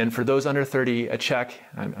 And for those under 30, a check.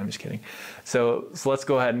 I'm just kidding. So let's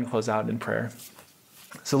go ahead and close out in prayer.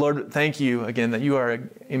 So Lord, thank you again that you are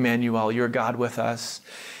Emmanuel. You're God with us.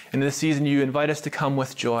 And in this season, you invite us to come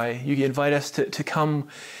with joy. You invite us to come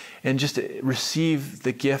and just receive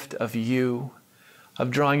the gift of you,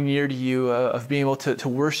 of drawing near to you, of being able to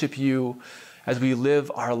worship you as we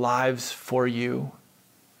live our lives for you.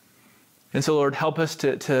 And so, Lord, help us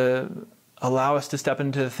to allow us to step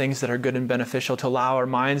into the things that are good and beneficial, to allow our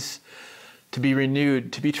minds to be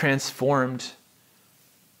renewed, to be transformed,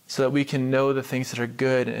 so that we can know the things that are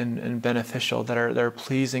good and beneficial, that are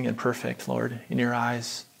pleasing and perfect, Lord, in your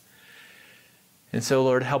eyes. And so,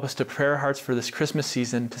 Lord, help us to prepare our hearts for this Christmas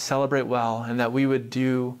season, to celebrate well, and that we would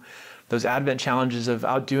do those Advent challenges of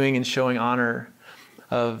outdoing and showing honor,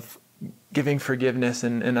 of giving forgiveness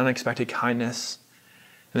and unexpected kindness,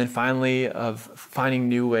 and then finally of finding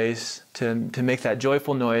new ways to make that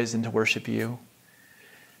joyful noise and to worship you.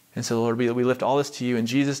 And so, Lord, we lift all this to you in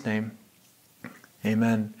Jesus' name.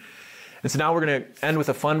 Amen. And so now we're going to end with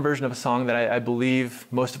a fun version of a song that I believe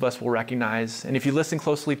most of us will recognize. And if you listen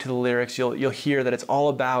closely to the lyrics, you'll hear that it's all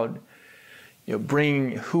about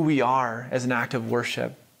bringing who we are as an act of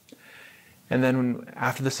worship. And then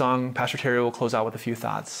after the song, Pastor Terry will close out with a few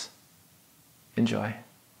thoughts. Enjoy.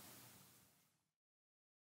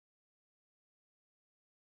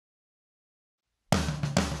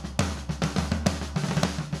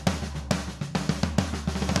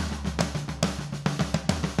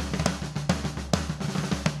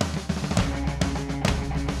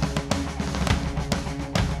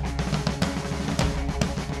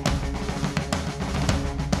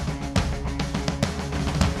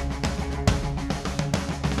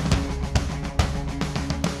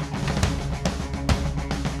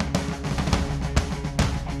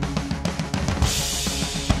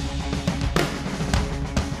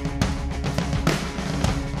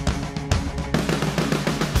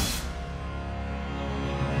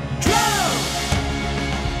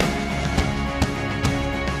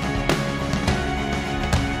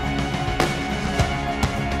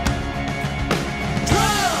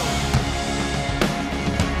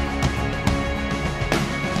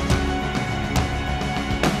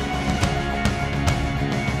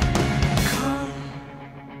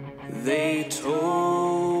 They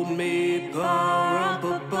told me,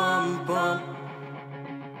 ba-rum-ba-bum-bum,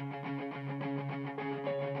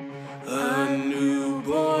 a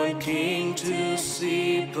newborn king to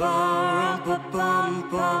see,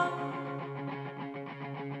 ba-rum-ba-bum-bum.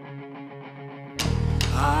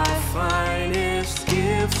 Our finest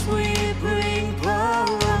gifts we bring,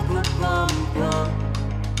 ba-rum-ba-bum-bum,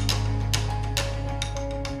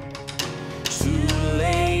 to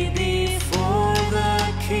lay before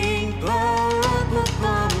the king,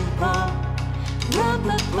 ba-rum-ba-bum-bum,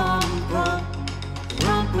 rum-ba-bum-bum,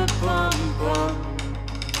 rum-ba-bum-bum.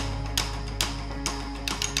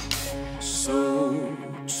 So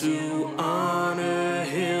to honor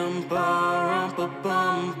him,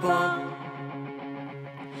 ba-rum-ba-bum-bum,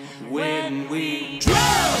 when we drum,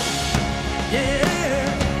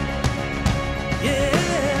 yeah,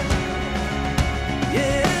 yeah,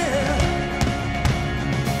 yeah.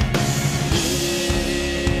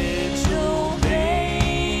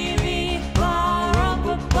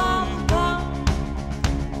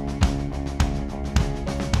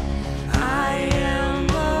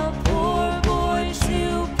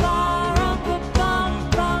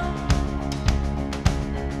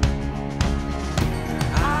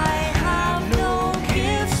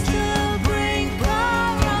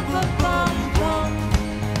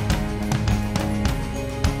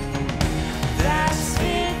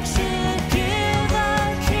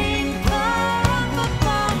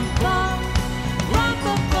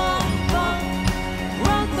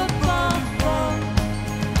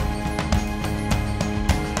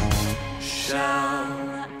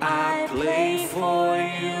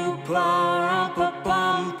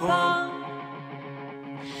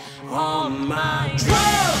 on my drum.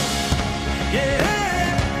 Yeah.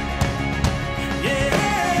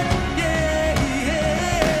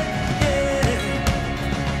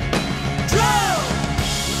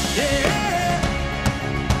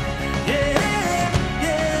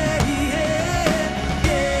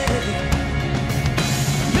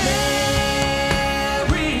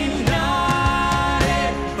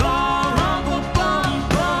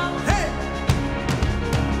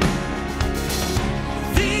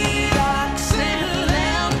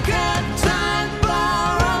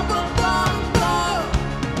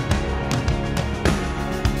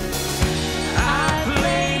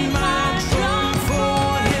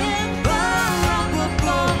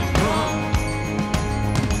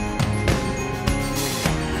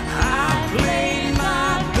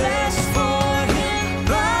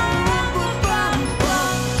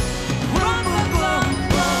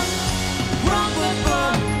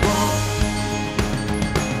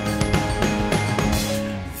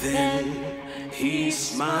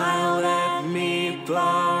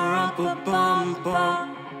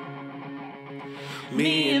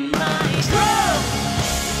 Me and my drum.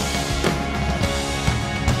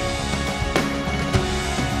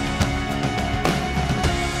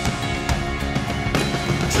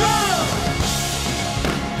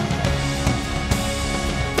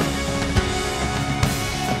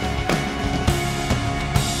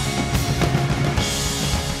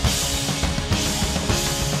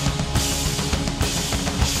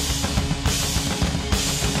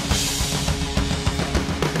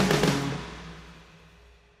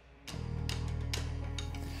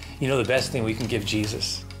 You know, the best thing we can give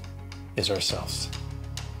Jesus is ourselves.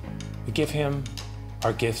 We give him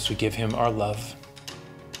our gifts, we give him our love.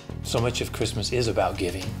 So much of Christmas is about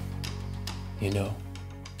giving, you know,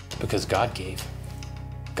 because God gave.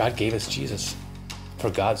 God gave us Jesus.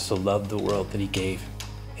 For God so loved the world that he gave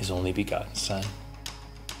his only begotten Son.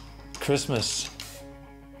 Christmas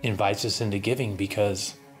invites us into giving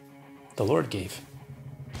because the Lord gave.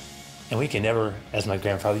 And we can never, as my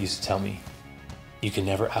grandfather used to tell me, you can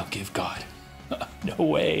never outgive God. No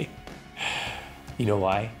way. You know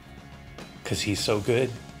why? Because he's so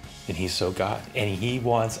good and he's so God. And he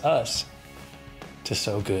wants us to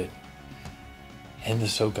sow good and to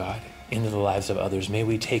sow God into the lives of others. May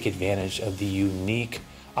we take advantage of the unique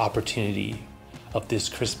opportunity of this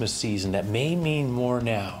Christmas season that may mean more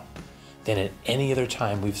now than at any other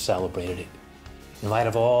time we've celebrated it. In light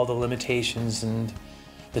of all the limitations and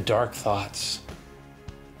the dark thoughts,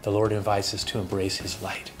 the Lord invites us to embrace his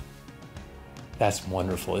light. That's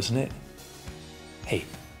wonderful, isn't it? Hey,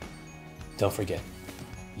 don't forget,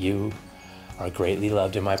 you are greatly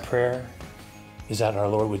loved, and my prayer is that our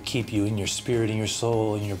Lord would keep you in your spirit, in your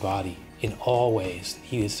soul, in your body, in all ways.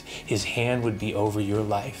 His hand would be over your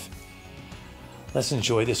life. Let's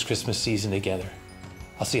enjoy this Christmas season together.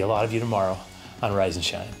 I'll see a lot of you tomorrow on Rise and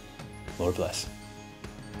Shine. Lord bless.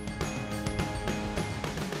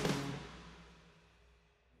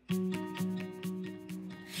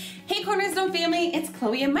 Cornerstone family, it's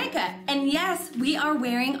Chloe and Micah, and yes, we are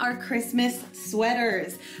wearing our Christmas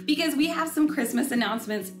sweaters because we have some Christmas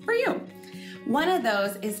announcements for you. One of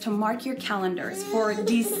those is to mark your calendars for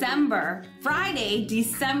December, Friday,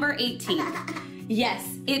 December 18th.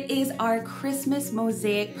 Yes, it is our Christmas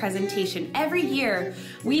mosaic presentation. Every year,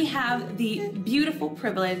 we have the beautiful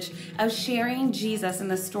privilege of sharing Jesus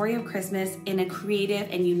and the story of Christmas in a creative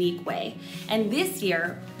and unique way. And this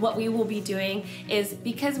year, what we will be doing is,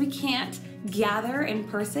 because we can't gather in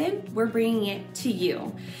person, we're bringing it to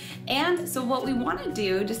you. And so what we want to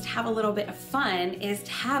do, just have a little bit of fun, is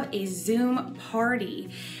to have a Zoom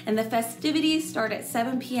party. And the festivities start at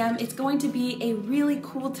 7 p.m. It's going to be a really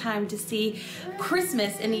cool time to see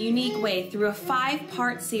Christmas in a unique way through a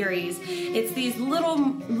 5-part series. It's these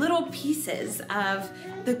little pieces of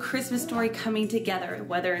the Christmas story coming together,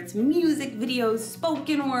 whether it's music, videos,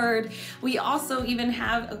 spoken word. We also even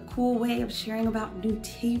have a cool way of sharing about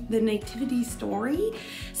the nativity story.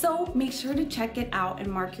 So make sure to check it out and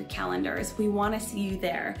mark your calendars. We want to see you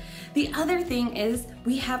there. The other thing is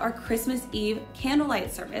we have our Christmas Eve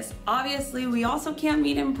candlelight service. Obviously, we also can't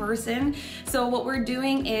meet in person. So what we're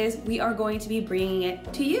doing is we are going to be bringing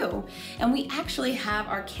it to you. And we actually have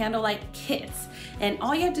our candlelight kits. And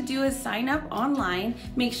all you have to do is sign up online,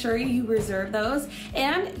 make sure you reserve those,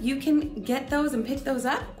 and you can get those and pick those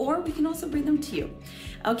up, or we can also bring them to you.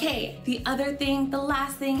 Okay, the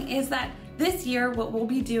last thing is that This year, what we'll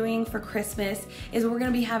be doing for Christmas is we're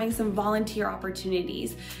going to be having some volunteer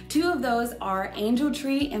opportunities. Two of those are Angel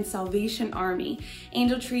Tree and Salvation Army.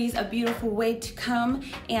 Angel Tree is a beautiful way to come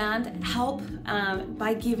and help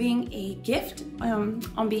by giving a gift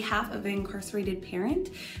on behalf of an incarcerated parent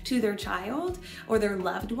to their child or their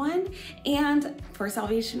loved one. And for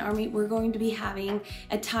Salvation Army, we're going to be having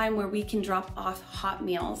a time where we can drop off hot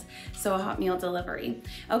meals, so a hot meal delivery.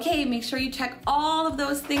 Okay, make sure you check all of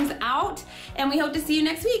those things out, and we hope to see you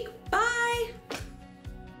next week. Bye!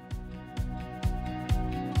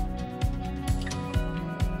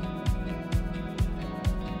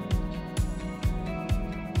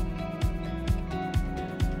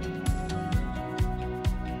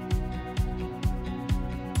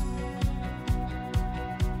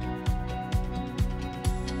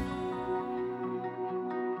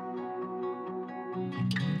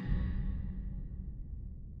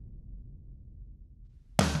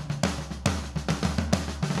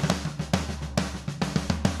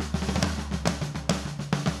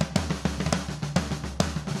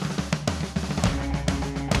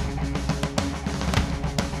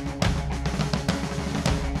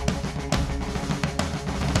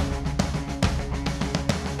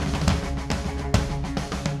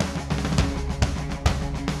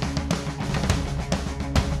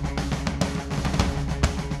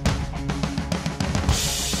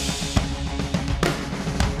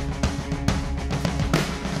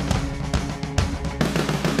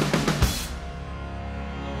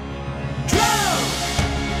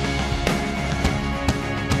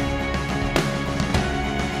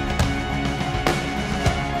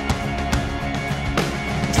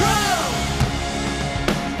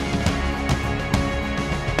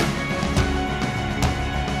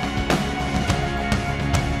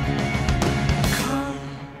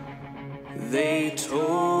 They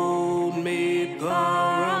told me,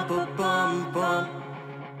 ba-rum-ba-bum-bum,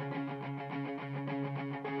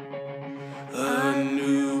 a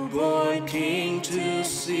newborn king to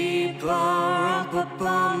see,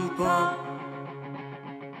 ba-rum-ba-bum-bum.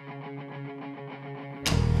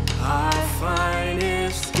 Our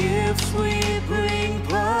finest gifts we bring,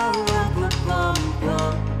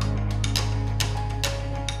 ba-rum-ba-bum-bum,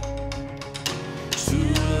 to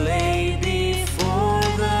lay before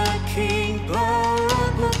the King,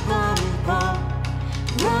 ba-rum-ba-bum-bum,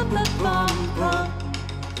 rum-ba-bum-bum,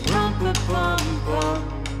 rum-ba-bum-bum.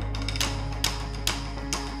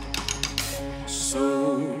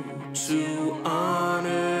 So to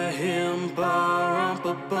honor him,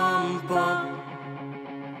 ba-rum-ba-bum-bum,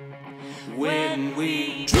 when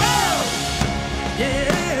we drum,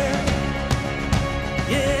 yeah,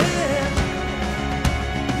 yeah,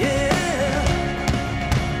 yeah.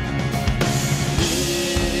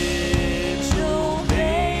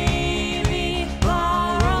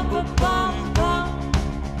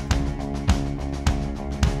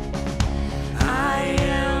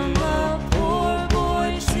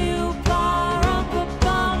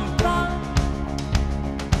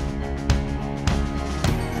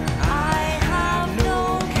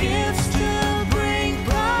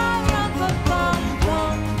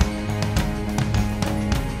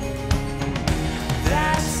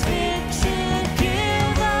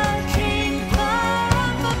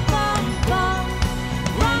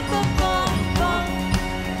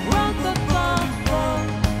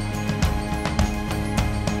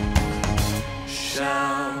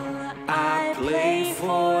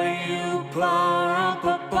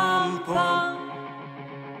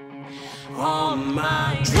 On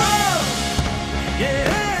my drum,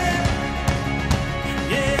 yeah,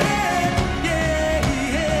 yeah, yeah,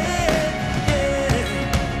 yeah, yeah.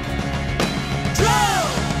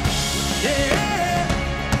 Drum, yeah,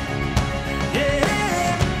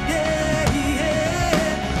 yeah, yeah, yeah,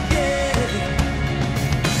 yeah.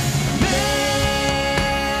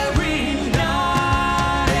 Merry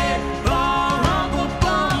night,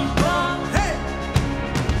 ba-rum-ba-bum-bum, hey.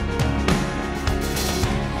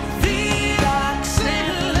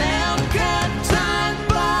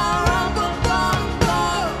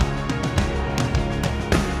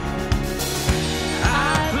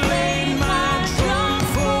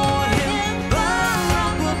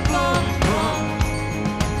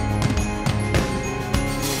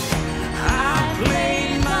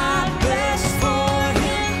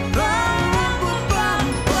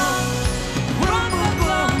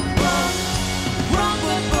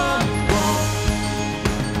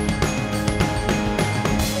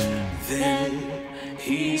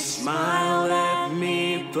 He smiled at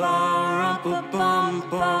me,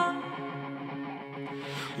 ba-rum-ba-bum-bum.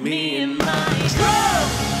 Me and my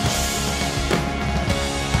drum.